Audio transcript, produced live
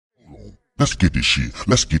Let's get this shit.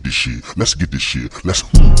 Let's get this shit. Let's get this shit. Let's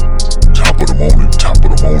top of the morning, top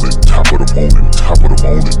of the morning, top of the morning, top of the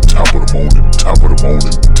morning, top of the morning, top of the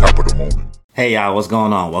morning, top of the morning. Hey y'all, what's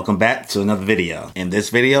going on? Welcome back to another video. In this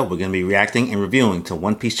video, we're going to be reacting and reviewing to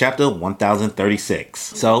One Piece chapter 1036.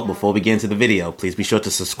 So, before we get into the video, please be sure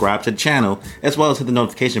to subscribe to the channel, as well as hit the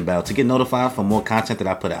notification bell to get notified for more content that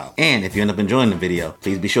I put out. And if you end up enjoying the video,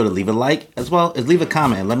 please be sure to leave a like, as well as leave a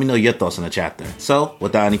comment and let me know your thoughts on the chapter. So,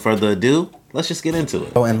 without any further ado, let's just get into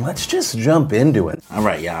it. Oh, and let's just jump into it.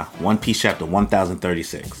 Alright y'all, One Piece chapter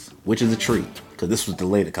 1036, which is a treat, because this was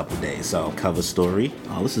delayed a couple days. So, cover story.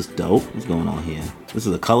 Oh, this is dope. What's going on here? This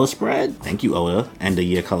is a color spread. Thank you, Oda. End of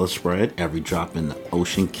year color spread. Every drop in the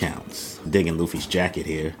ocean counts. Digging Luffy's jacket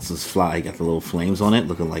here. This is fly. He got the little flames on it,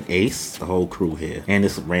 looking like Ace. The whole crew here. And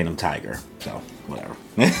this random tiger. So, whatever.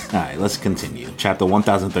 Alright, let's continue. Chapter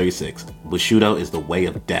 1036. Bushido is the way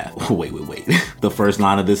of death. Wait. The first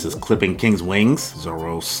line of this is clipping King's wings.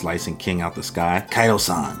 Zoro slicing King out the sky.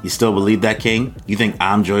 Kaido-san, you still believe that, King? You think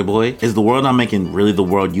I'm Joy Boy? Is the world I'm making really the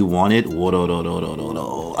world you wanted?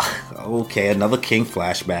 Okay, another King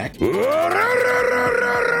flashback.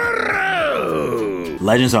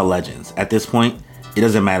 Legends are legends. At this point, it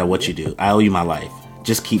doesn't matter what you do. I owe you my life.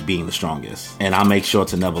 Just keep being the strongest. And I'll make sure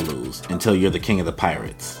to never lose until you're the king of the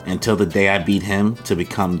pirates. Until the day I beat him to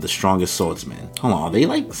become the strongest swordsman. Hold on, are they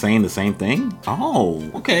like saying the same thing? Oh,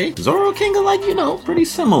 okay. Zoro King are like, you know, pretty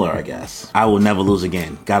similar, I guess. I will never lose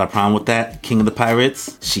again. Got a problem with that? King of the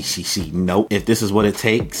pirates? Nope. If this is what it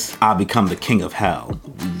takes, I'll become the king of hell.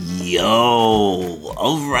 Yo,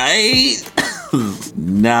 alright.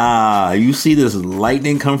 Nah, you see this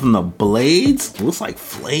lightning come from the blades? It looks like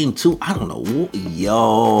flame too. I don't know.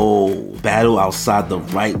 Yo, battle outside the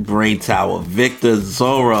right brain tower. Victor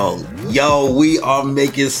Zoro. Yo, we are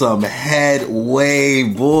making some headway,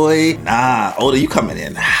 boy. Nah, Oda, you coming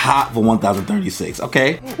in hot for 1036.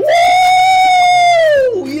 Okay.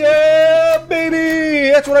 Woo! Yeah,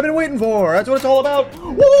 baby! That's what I've been waiting for. That's what it's all about.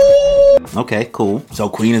 Woo! Okay, cool. So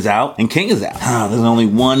Queen is out and King is out. There's only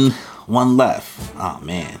one left. Oh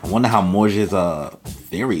man, I wonder how Morge's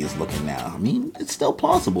theory is looking now. I mean, it's still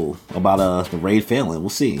plausible about the raid failing. We'll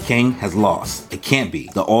see. King has lost. It can't be.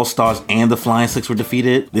 The All-Stars and the Flying Six were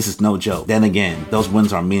defeated. This is no joke. Then again, those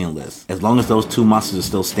wins are meaningless as long as those two monsters are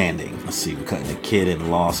still standing. Let's see, we're cutting the Kid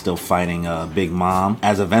and Law still fighting Big Mom.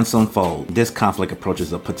 As events unfold, this conflict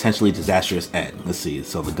approaches a potentially disastrous end. Let's see.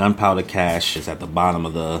 So the gunpowder cache is at the bottom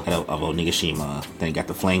of Onigashima. Then you got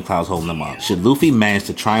the flame clouds holding them up. Should Luffy manage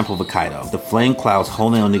to triumph over Kaido, the flame clouds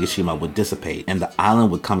holding Onigashima would dissipate and the island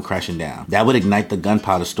would come crashing down. That would ignite the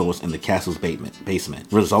gunpowder stores in the castle's basement,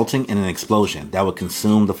 resulting in an explosion that would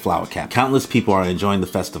consume the flower cap. Countless people are enjoying the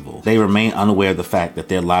festival. They remain unaware of the fact that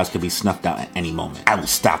their lives could be snuffed out at any moment. I will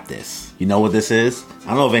stop this. You know what this is? I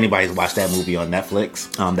don't know if anybody's watched that movie on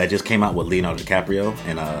Netflix that just came out with Leonardo DiCaprio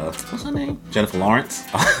and what's her name? Jennifer Lawrence.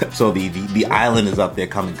 So the island is up there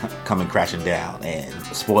coming crashing down. And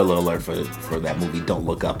spoiler alert for that movie, Don't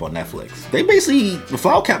Look Up on Netflix. They basically, the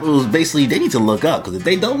flower capital is basically, they need to look up, because if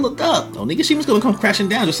they don't look up, Onigashima's gonna come crashing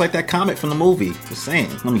down just like that comet from the movie. Just saying.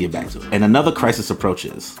 Let me get back to it. And another crisis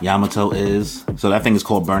approaches. Yamato is, so that thing is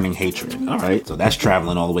called Burning Hatred. Alright, so that's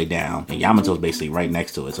traveling all the way down. And Yamato's basically right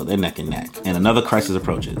next to it, so they're neck and neck. And another crisis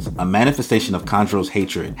approaches. A manifestation of Kanjuro's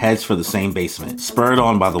hatred heads for the same basement. Spurred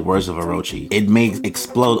on by the words of Orochi, it may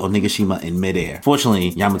explode Onigashima in midair. Fortunately,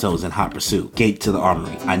 Yamato is in hot pursuit. Gate to the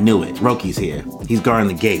armory. I knew it. Roki's here. He's guarding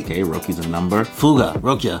the gate. Okay, Roki's a number. Fuga.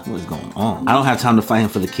 Rokia. What is going on? I don't have time to fight him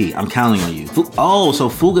for the key. I'm counting on you. Oh, so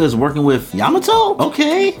Fuga is working with Yamato?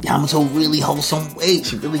 Okay. Yamato really holds some weight.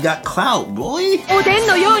 She really got clout, boy.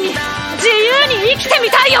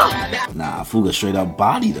 Nah, Fuga straight up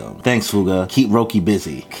bodied him. Thanks, Fuga. Keep Roki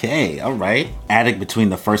busy. Okay, alright. Attic between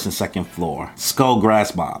the first and second floor. Skull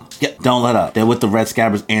grass bomb. Yep, don't let up. They're with the red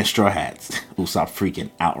scabbards and straw hats. Usopp freaking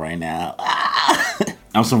out right now.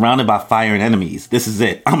 I'm surrounded by fire and enemies. This is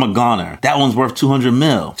it. I'm a goner. That one's worth 200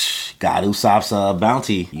 mil. Got Usopp's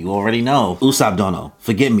bounty. You already know. Usopp Dono,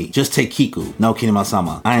 forget me. Just take Kiku. No,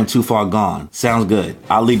 Kinemon-sama. I am too far gone. Sounds good.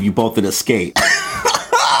 I'll leave you both at escape.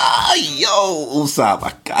 Yo, Usopp,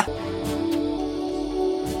 I got...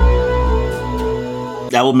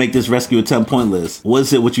 That will make this rescue attempt pointless. What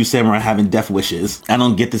is it with you samurai having death wishes? I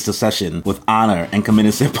don't get this obsession with honor and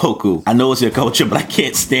committing seppuku. I know it's your culture, but I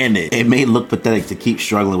can't stand it. It may look pathetic to keep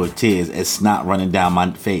struggling with tears and snot running down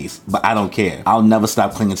my face, but I don't care. I'll never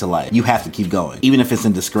stop clinging to life. You have to keep going. Even if it's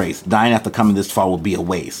in disgrace, dying after coming this far will be a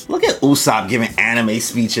waste. Look at Usopp giving anime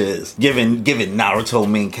speeches, giving Naruto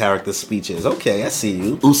main character speeches. Okay, I see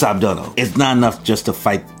you. Usopp Dono, it's not enough just to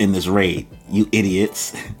fight in this raid. you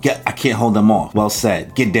idiots. I can't hold them off. Well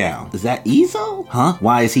said. Get down. Is that Izo? Huh?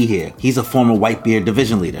 Why is he here? He's a former Whitebeard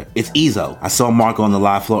division leader. It's Izo. I saw Marco on the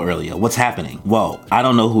live floor earlier. What's happening? Whoa, I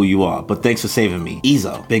don't know who you are, but thanks for saving me.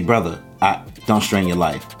 Izo, big brother. Don't strain your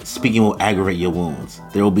life. Speaking will aggravate your wounds.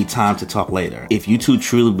 There will be time to talk later. If you two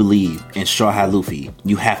truly believe in Straw Hat Luffy,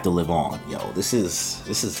 you have to live on. Yo, this is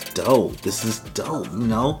dope. This is dope. You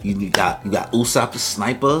know, you got Usopp the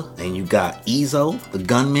sniper, and you got Izo the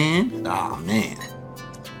gunman. Oh man.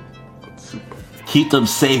 Keep them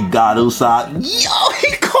safe, God Usopp. Yo,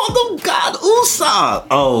 he called him God Usopp.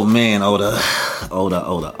 Oh man, Oda.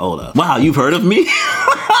 Wow, you've heard of me?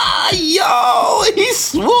 Yo, he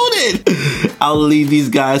swooned. I'll leave these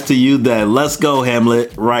guys to you then. Let's go,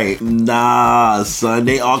 Hamlet. Right. Nah, son.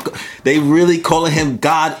 They really calling him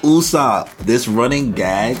God Usopp. This running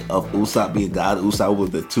gag of Usopp being God Usopp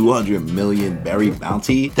with the 200 million berry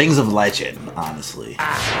bounty. Things of legend, honestly.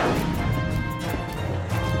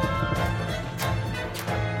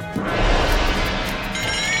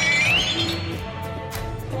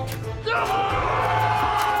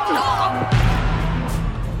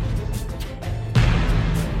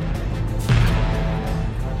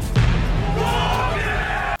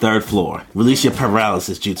 Third floor. Release your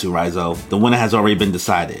paralysis, Jutsu Raizo. The winner has already been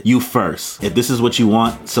decided. You first. If this is what you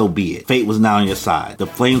want, so be it. Fate was now on your side. The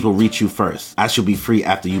flames will reach you first. I shall be free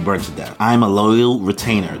after you burn to death. I am a loyal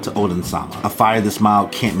retainer to Oden-sama. A fire this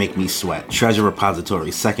mild can't make me sweat. Treasure repository,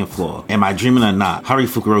 second floor. Am I dreaming or not? Hurry,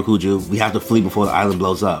 Fukurokuju. We have to flee before the island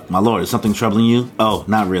blows up. My lord, is something troubling you? Oh,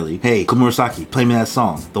 not really. Hey, Komurasaki, play me that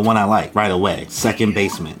song. The one I like. Right away. Second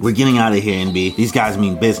basement. We're getting out of here, NB. These guys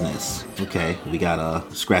mean business. Okay, we got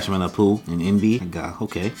Scratchman of Pooh and NB.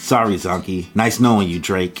 Okay. Sorry, Zanki. Nice knowing you,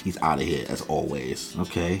 Drake. He's out of here, as always.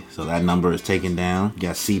 Okay, so that number is taken down.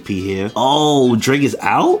 Got CP here. Oh, Drake is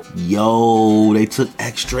out? Yo, they took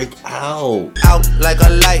X Drake out. Out like a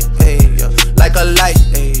light, hey, yo. Like a light,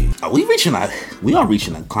 hey. We are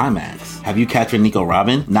reaching a climax. Have you captured Nico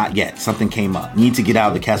Robin? Not yet. Something came up. Need to get out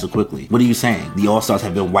of the castle quickly. What are you saying? The All-Stars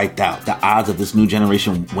have been wiped out. The odds of this new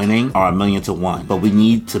generation winning are 1,000,000 to 1. But we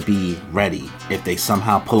need to be ready if they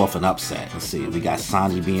somehow pull off an upset. Let's see. We got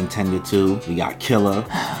Sanji being tended to. We got Killer.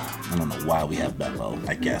 I don't know why we have Beppo.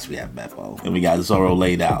 I guess we have Beppo. And we got Zoro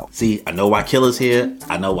laid out. See, I know why Killer's here.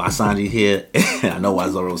 I know why Sanji's here. I know why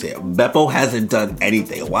Zoro's here. Beppo hasn't done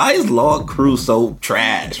anything. Why is Law crew so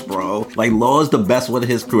trash, bro? Like, Law is the best one of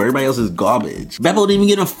his crew. Everybody else is garbage. Beppo didn't even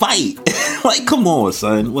get a fight. Like, come on,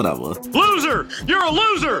 son. Whatever. Loser! You're a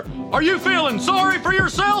loser! Are you feeling sorry for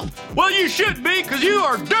yourself? Well, you should be, because you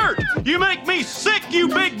are dirt! You make me sick, you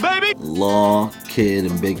big baby! Law, Kid,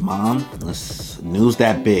 and Big Mom. News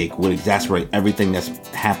that big would exasperate everything that's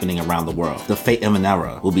happening around the world. The fate of an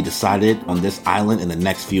era will be decided on this island in the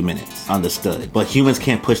next few minutes. Understood. But humans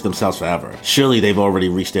can't push themselves forever. Surely they've already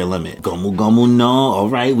reached their limit. Gomu Gomu no.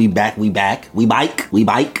 Alright, we back. We back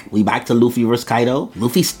to Luffy vs. Kaido.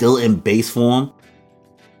 Luffy's still in base form.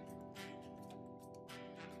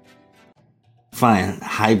 Fine,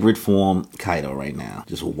 hybrid form Kaido right now.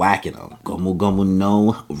 Just whacking him. Gomu Gomu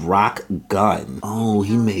no rock gun. Oh,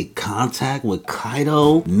 he made contact with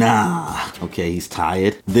Kaido? Nah. Okay, he's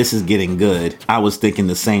tired. This is getting good. I was thinking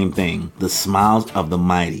the same thing. The smiles of the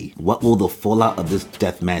mighty. What will the fallout of this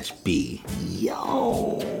deathmatch be?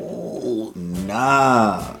 Yo.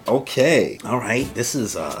 Nah. Okay. Alright, this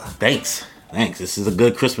is, thanks. This is a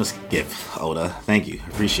good Christmas gift, Oda. Thank you.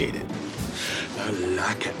 Appreciate it. I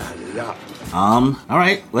like it a lot.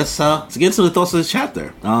 Alright, let's get into the thoughts of this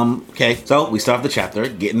chapter. Okay, so we start the chapter,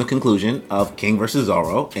 getting the conclusion of King versus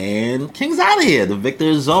Zoro, and King's out of here. The victor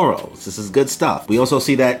is Zoro. This is good stuff. We also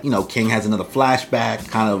see that, King has another flashback,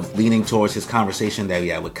 kind of leaning towards his conversation that he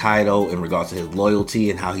had with Kaido in regards to his loyalty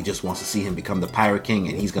and how he just wants to see him become the Pirate King,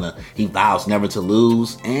 and he vows never to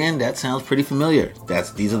lose, and that sounds pretty familiar.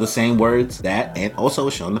 These are the same words that, and also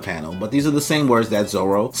shown in the panel, but these are the same words that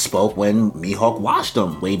Zoro spoke when Mihawk washed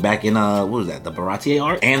him way back in, the Baratier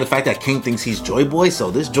arc, and the fact that King thinks he's Joy Boy, so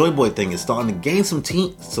this Joy Boy thing is starting to gain some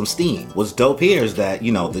steam. What's dope here is that,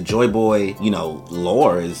 the Joy Boy,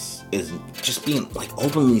 lore is just being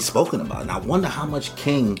openly spoken about, and I wonder how much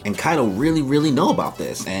King and Kaido really know about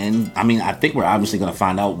this. And I think we're obviously gonna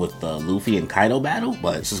find out with the Luffy and Kaido battle,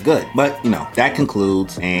 but this is good. But that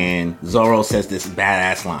concludes, and Zoro says this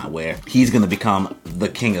badass line where he's gonna become the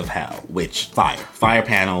king of hell, which fire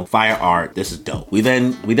panel, fire art. This is dope. We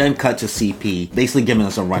then cut to CP, basically giving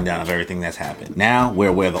us a rundown of everything that's happened. Now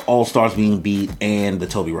we're where the All-Stars being beat and the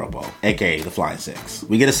Toby Ropo, aka the Flying Six.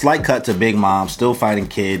 We get a slight cut to Big Mom still fighting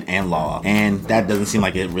Kid and Law, and that doesn't seem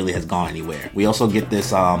like it really has gone anywhere. We also get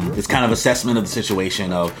this this kind of assessment of the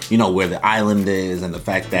situation of, you know, where the island is and the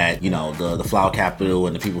fact that, you know, the flower capital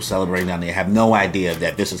and the people celebrating down there have no idea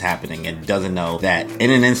that this is happening and doesn't know that in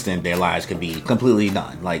an instant their lives could be completely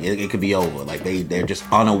done. Like it could be over. Like they're just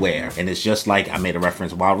unaware. And it's just like I made a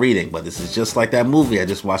reference while reading, but this is just like that movie I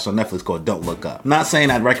just watched on Netflix called Don't Look Up. I'm not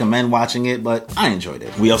saying I'd recommend watching it, but I enjoyed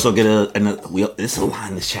it. We also get there's a lot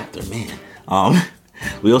in this chapter, man.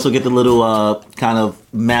 We also get the little kind of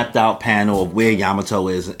mapped out panel of where Yamato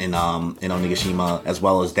is in Onigashima, as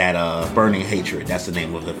well as that burning hatred. That's the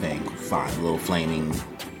name of the thing. Fine, little flaming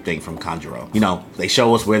thing from Kanjuro. You know, they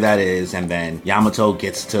show us where that is, and then Yamato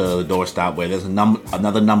gets to the doorstop where there's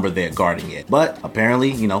another number there guarding it. But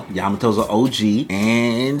apparently, you know, Yamato's an OG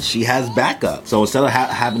and she has backup. So instead of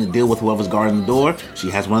having to deal with whoever's guarding the door, she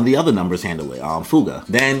has one of the other numbers handle it, Fuga.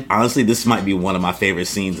 Then, honestly, this might be one of my favorite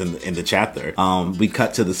scenes in the chapter. We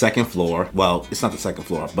cut to the second floor. Well, it's not the second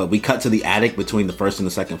floor, but we cut to the attic between the first and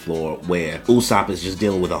the second floor where Usopp is just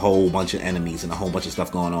dealing with a whole bunch of enemies and a whole bunch of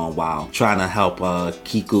stuff going on while trying to help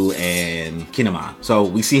Kiku and Kinemon. So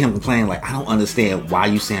we see him complaining like, I don't understand why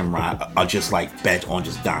you samurai are just like bent on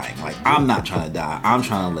just dying. Like, I'm not trying to die. I'm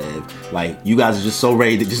trying to live. Like, you guys are just so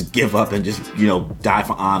ready to just give up and just, you know, die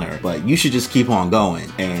for honor. But you should just keep on going.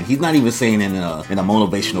 And he's not even saying in a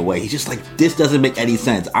motivational way. He's just like, this doesn't make any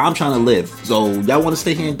sense. I'm trying to live. So y'all want to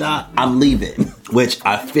stay here and die? I'm leaving. Which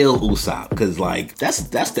I feel Usopp, because like that's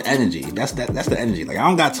the energy. That's the energy. Like, I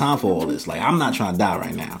don't got time for all this. Like, I'm not trying to die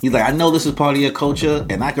right now. He's like, I know this is part of your culture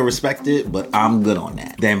and I can respect it, but I'm good on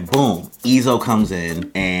that. Then boom, Izo comes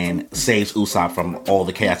in and saves Usopp from all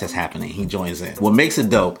the chaos that's happening. He joins in. What makes it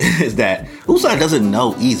dope is that Usopp doesn't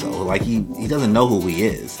know Izo. Like, he doesn't know who he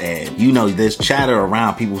is. And you know, there's chatter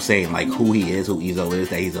around people saying like who he is, who Izo is,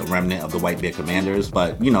 that he's a remnant of the Whitebeard Commanders.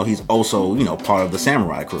 But you know, he's also, you know, part of the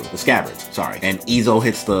samurai crew, the Scabbards. Sorry. And Izo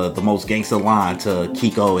hits the most gangster line to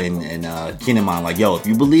Kiko and Kinemon, like, yo, if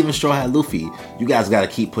you believe in Straw Hat Luffy, you guys gotta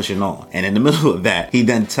keep pushing on. And in the middle of that, he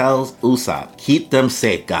then tells Usopp, keep them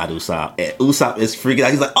safe, God Usopp. And Usopp is freaking out.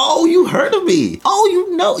 He's like, oh, you heard of me. Oh,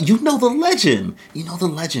 you know the legend. You know the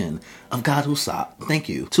legend of God Usopp. Thank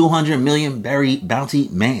you. 200 million berry bounty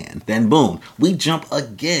man. Then boom, we jump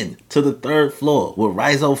again to the third floor with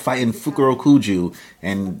Raizo fighting Fukurokuju,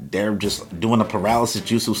 and they're just doing a paralysis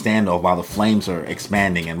jutsu standoff while the flames are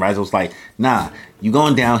expanding. And Raizo's like, nah, you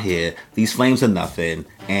going down here. These flames are nothing.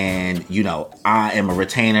 And, you know, I am a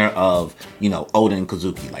retainer of, you know, Oden and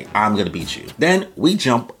Kozuki. Like, I'm gonna beat you. Then we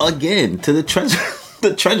jump again to the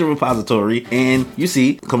treasure repository, and you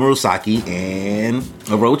see Komurosaki and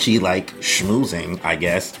Orochi like schmoozing, I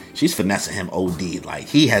guess. She's finessing him OD. Like,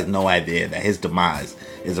 he has no idea that his demise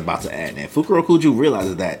is about to end. And Fukurokuju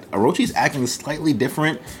realizes that Orochi's acting slightly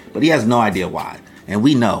different, but he has no idea why. And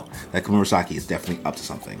we know that Komurosaki is definitely up to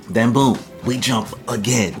something. Then boom, we jump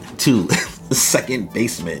again to the second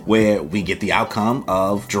basement, where we get the outcome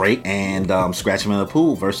of Drake and Scratch Him in the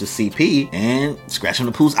Pool versus CP. And Scratch Him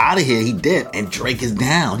in the Pool's out of here. He dipped. And Drake is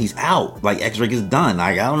down. He's out. Like, X-Drake is done.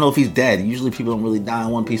 Like, I don't know if he's dead. Usually people don't really die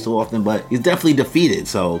in One Piece so often, but he's definitely defeated.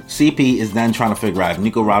 So CP is then trying to figure out if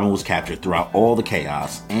Nico Robin was captured throughout all the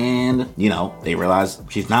chaos. And, you know, they realize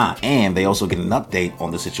she's not. And they also get an update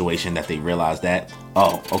on the situation that they realize that,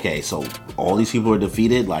 oh, okay, so all these people are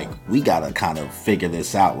defeated. Like, we gotta kind of figure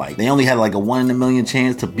this out. Like, they only had like a 1 in a million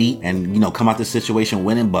chance to beat and, you know, come out this situation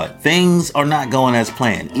winning, but things are not going as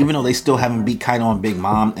planned. Even though they still haven't beat Kaido and Big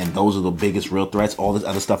Mom, and those are the biggest real threats, all this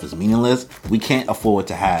other stuff is meaningless. We can't afford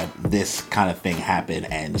to have this kind of thing happen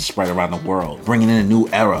and spread around the world, bringing in a new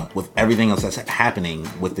era with everything else that's happening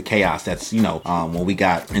with the chaos that's, you know, when we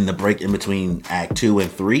got in the break in between Act 2 and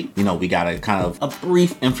 3, you know, we got a kind of a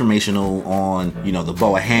brief informational on, you know, the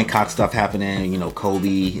Boa Hancock stuff happening, you know,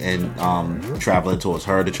 Kobe and traveling towards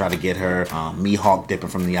her to try to get her, Mihawk dipping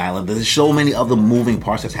from the island. There's so many other moving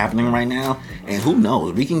parts that's happening right now, and who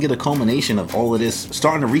knows, we can get a culmination of all of this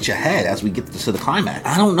starting to reach ahead as we get to the climax.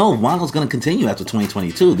 I don't know if Wano's going to continue after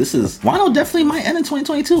 2022. Wano definitely might end in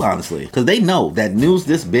 2022, honestly, because they know that news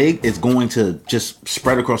this big is going to just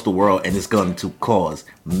spread across the world, and it's going to cause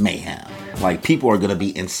mayhem. Like, people are going to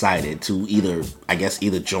be incited to either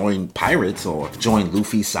join pirates or join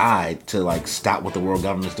Luffy's side to like stop what the world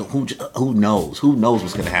government's doing. Who knows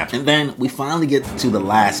what's going to happen. And then we finally get to the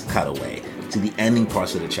last cutaway, to the ending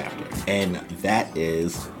parts of the chapter, and that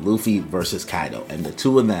is Luffy versus Kaido, and the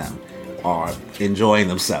two of them are enjoying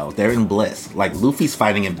themselves. They're in bliss. Like, Luffy's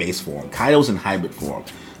fighting in base form. Kaido's in hybrid form.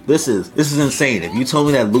 This is insane. If you told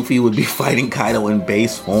me that Luffy would be fighting Kaido in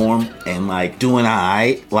base form and like doing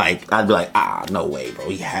alright, like I'd be like, no way, bro.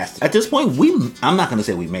 He has to. At this point, I'm not gonna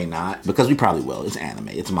say we may not, because we probably will. It's anime,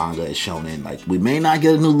 it's manga, it's shonen. Like, we may not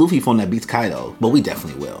get a new Luffy form that beats Kaido, but we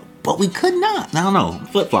definitely will. But we could not. I don't know.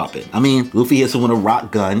 Flip-flop it. I mean, Luffy hits him with a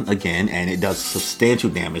rock gun again, and it does substantial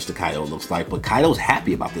damage to Kaido, it looks like. But Kaido's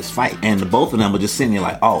happy about this fight. And the both of them are just sitting there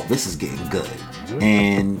like, oh, this is getting good.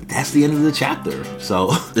 And that's the end of the chapter.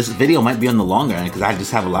 So this video might be on the longer end because I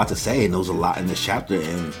just have a lot to say, and there was a lot in this chapter,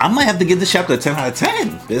 and I might have to give this chapter a 10 out of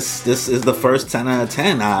 10. This is the first 10 out of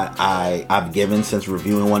 10 I've given since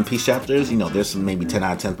reviewing One Piece chapters. You know, there's some maybe 10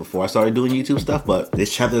 out of 10 before I started doing YouTube stuff, but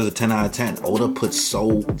this chapter is a 10 out of 10. Oda put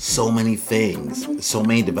so many things, so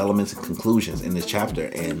many developments and conclusions in this chapter,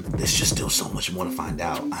 and there's just still so much more to find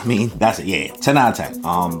out. I mean, that's it. Yeah, 10 out of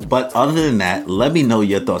 10. But other than that, let me know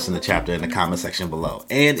your thoughts in the chapter in the comment section below.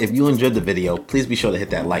 And if you enjoyed the video, please be sure to hit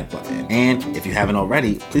that like button. And if you haven't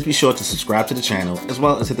already, please be sure to subscribe to the channel, as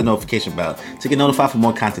well as hit the notification bell to get notified for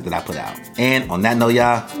more content that I put out. And on that note,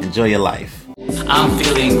 y'all, enjoy your life. I'm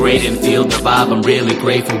feeling great and feel the vibe. I'm really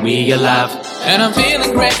grateful we alive. And I'm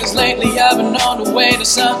feeling great cause lately I've been on the way to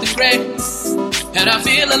something great. And I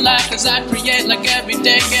feel alive cause I create like every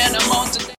day, and I'm on to